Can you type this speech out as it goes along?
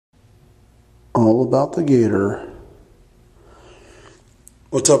All about the gator.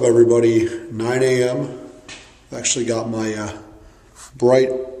 What's up, everybody? 9 a.m. Actually got my bright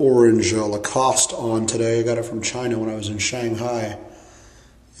orange Lacoste on today. I got it from China when I was in Shanghai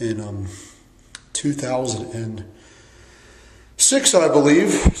in 2006, I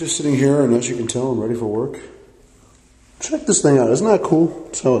believe. Just sitting here, and as you can tell, I'm ready for work. Check this thing out. Isn't that cool?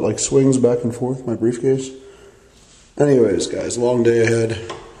 It's how it like swings back and forth, my briefcase. Anyways, guys, long day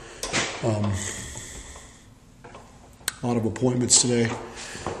ahead. A lot of appointments today.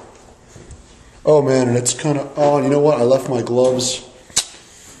 Oh man, and it's kind of, oh, you know what? I left my gloves.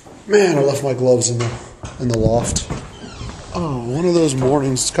 Man, I left my gloves in the loft. Oh, one of those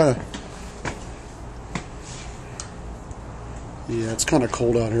mornings. It's kind of, yeah, it's kind of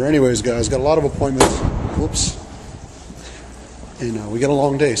cold out here. Anyways, guys, got a lot of appointments. Whoops. And we got a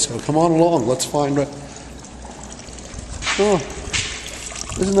long day, so come on along. Let's find. Oh,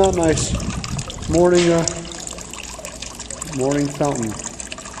 isn't that nice? Morning fountain.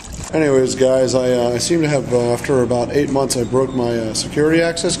 Anyways, guys, I seem to have, after about 8 months, I broke my security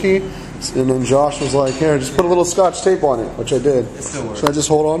access key. And then Josh was like, here, just put a little Scotch tape on it, which I did. It still works. Should I just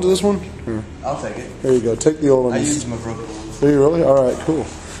hold on to this one? Here. I'll take it. There you go. Take the old one. I used my broken ones. Do you really? All right, cool.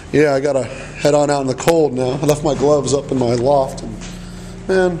 Yeah, I got to head on out in the cold now. I left my gloves up in my loft. And,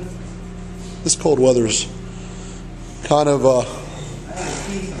 man, this cold weather's kind of... I have a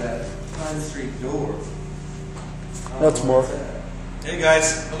key for that Pine Street door. That's Mark. Hey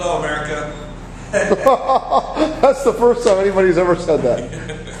guys, hello America. That's the first time anybody's ever said that.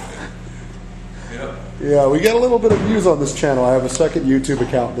 Yep. Yeah, we get a little bit of views on this channel. I have a second YouTube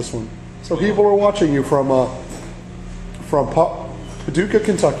account, this one. So people are watching you from Paducah,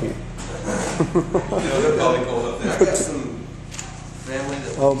 Kentucky. They're probably cold up there. I got some family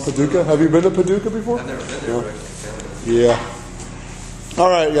that Paducah? Have you been to Paducah before? I've never been there. No. But I got family. Yeah.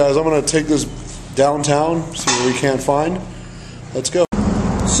 All right, guys, I'm going to take this downtown, see what we can't find. Let's go.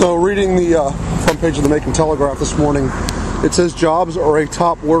 So, reading the front page of the Macon Telegraph this morning, it says jobs are a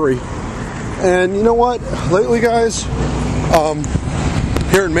top worry. And you know what? Lately, guys,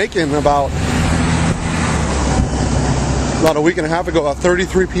 here in Macon, about a week and a half ago, about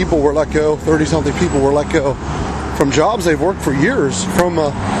 33 people were let go, 30-something people were let go from jobs they've worked for years from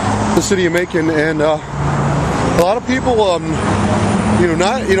the city of Macon. And a lot of people,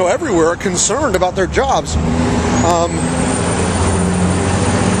 everywhere are concerned about their jobs.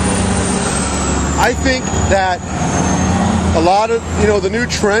 I think that a lot of, the new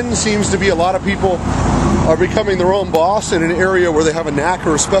trend seems to be a lot of people are becoming their own boss in an area where they have a knack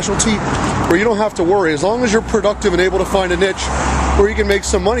or a specialty where you don't have to worry. As long as you're productive and able to find a niche where you can make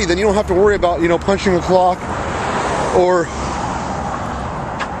some money, then you don't have to worry about, punching a clock or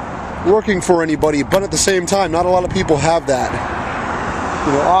working for anybody. But at the same time, not a lot of people have that,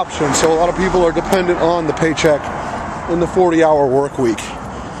 option. So a lot of people are dependent on the paycheck in the 40-hour work week.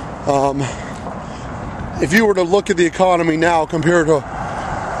 If you were to look at the economy now compared to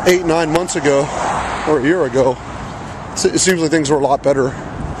 8-9 months ago or a year ago, it seems like things are a lot better.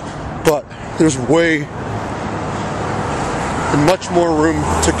 But there's much more room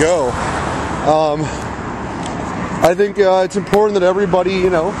to go. I think it's important that everybody,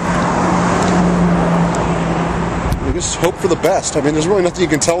 just hope for the best. I mean, there's really nothing you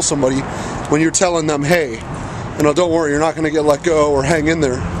can tell somebody when you're telling them, hey, don't worry, you're not going to get let go or hang in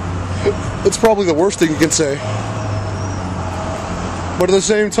there. It's probably the worst thing you can say. But at the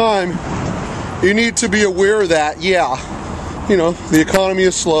same time, you need to be aware that, the economy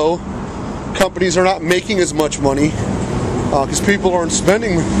is slow. Companies are not making as much money because people aren't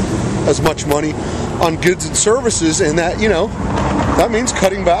spending as much money on goods and services, and that, that means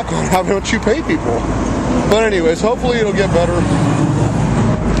cutting back on how much you pay people. But anyways, hopefully it'll get better.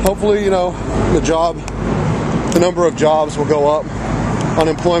 Hopefully, the number of jobs will go up.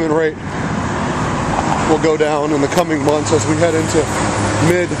 Unemployment rate will go down in the coming months as we head into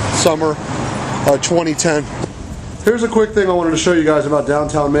mid-summer 2010. Here's a quick thing I wanted to show you guys about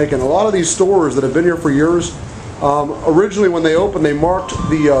downtown Macon. A lot of these stores that have been here for years, originally when they opened, they marked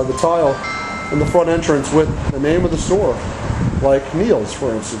the tile in the front entrance with the name of the store, like Neil's,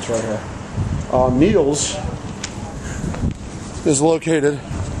 for instance, right here. Neil's is located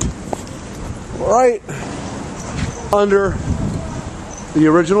right under the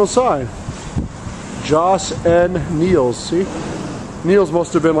original sign, Joss N. Neil's. See, Neil's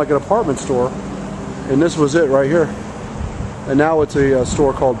must have been like an apartment store, and this was it right here. And now it's a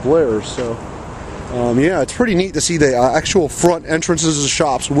store called Blair's. So, yeah, it's pretty neat to see the actual front entrances of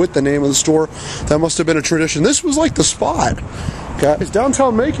shops with the name of the store. That must have been a tradition. This was like the spot, guys.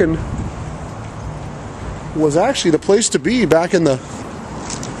 Downtown Macon was actually the place to be back in the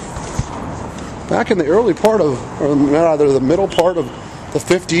back in the early part of, or rather the middle part of the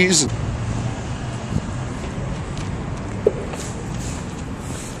 50s.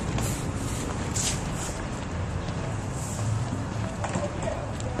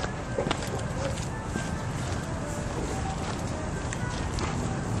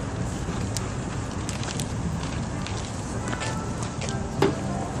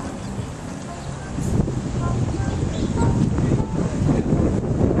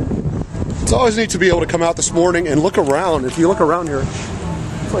 It's always neat to be able to come out this morning and look around. If you look around here,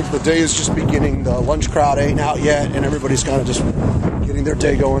 it's like the day is just beginning. The lunch crowd ain't out yet, and everybody's kind of just getting their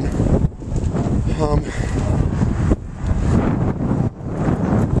day going.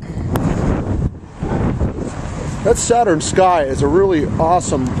 That Saturn Sky is a really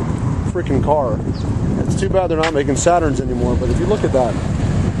awesome freaking car. It's too bad they're not making Saturns anymore, but if you look at that,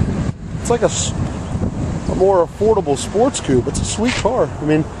 it's like a more affordable sports coupe. It's a sweet car. I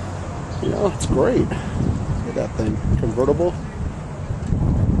mean, you know, it's great. Look at that thing. Convertible.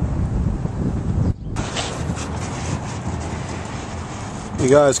 You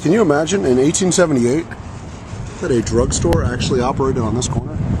guys, can you imagine in 1878 that a drugstore actually operated on this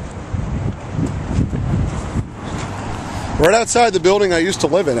corner? Right outside the building I used to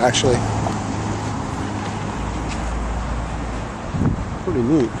live in, actually. Pretty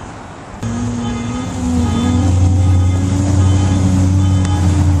neat.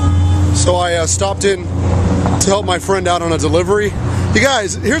 So I stopped in to help my friend out on a delivery. You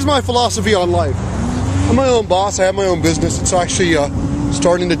guys, here's my philosophy on life. I'm my own boss. I have my own business. It's actually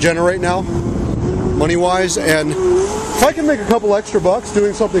starting to generate now, money-wise. And if I can make a couple extra bucks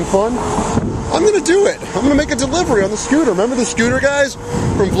doing something fun, I'm going to do it. I'm going to make a delivery on the scooter. Remember the scooter, guys,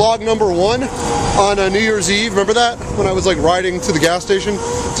 from vlog number 1 on New Year's Eve? Remember that? When I was like riding to the gas station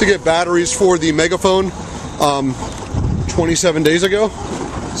to get batteries for the Megaphone 27 days ago.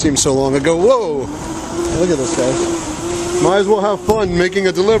 Seems so long ago. Whoa! Look at this, guys. Might as well have fun making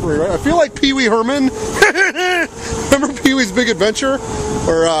a delivery, right? I feel like Pee Wee Herman. Remember Pee Wee's Big Adventure?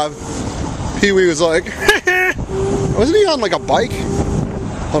 Or Pee Wee was like, wasn't he on like a bike?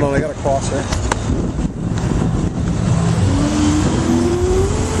 Hold on, I gotta cross here.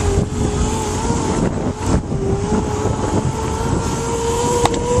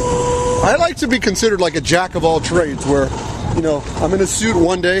 I like to be considered like a jack of all trades, where, you know, I'm in a suit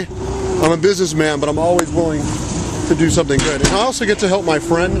one day, I'm a businessman, but I'm always willing to do something good. And I also get to help my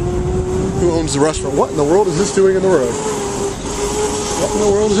friend who owns the restaurant. What in the world is this doing in the road? What in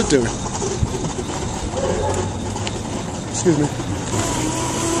the world is it doing? Excuse me.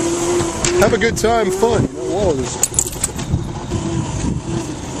 Have a good time, fun. Whoa,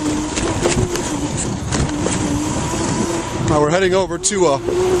 now we're heading over to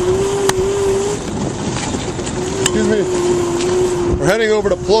excuse me. We're heading over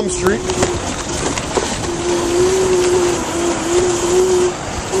to Plum Street.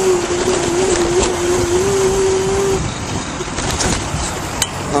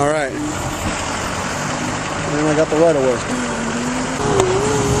 All right. And I got the right of way.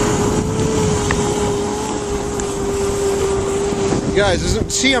 Guys,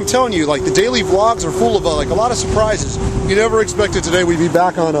 see, I'm telling you, like, the daily vlogs are full of like a lot of surprises. You never expected today we'd be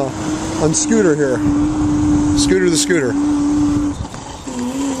back on Scooter here. Scooter the Scooter. I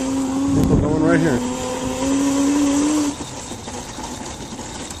think we're going right here.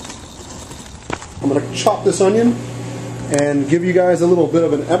 I'm going to chop this onion and give you guys a little bit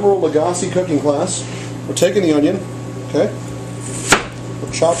of an Emeril Lagasse cooking class. We're taking the onion, okay?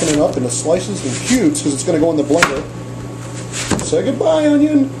 We're chopping it up into slices and cubes because it's going to go in the blender. Say goodbye,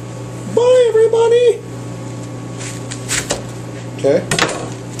 onion. Bye, everybody. Okay,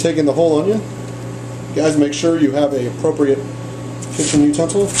 taking the whole onion. You guys, make sure you have an appropriate kitchen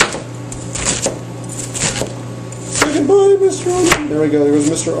utensil. Say goodbye, Mr. Onion. There we go. There was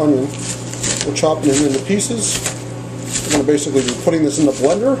Mr. Onion. We're chopping him into pieces. We're going to basically be putting this in the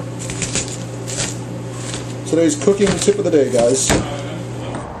blender. Today's cooking tip of the day, guys.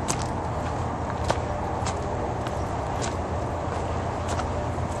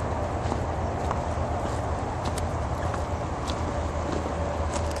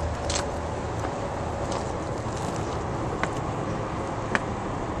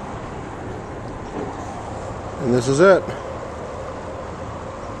 And this is it.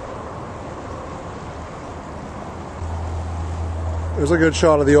 There's a good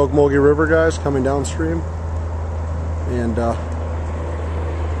shot of the Ocmulgee River, guys, coming downstream. And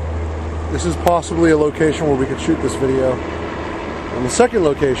this is possibly a location where we could shoot this video. On the second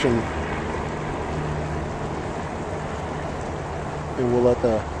location, and we'll let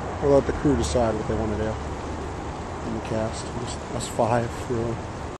the crew decide what they want to do in the cast. Just us 5, really.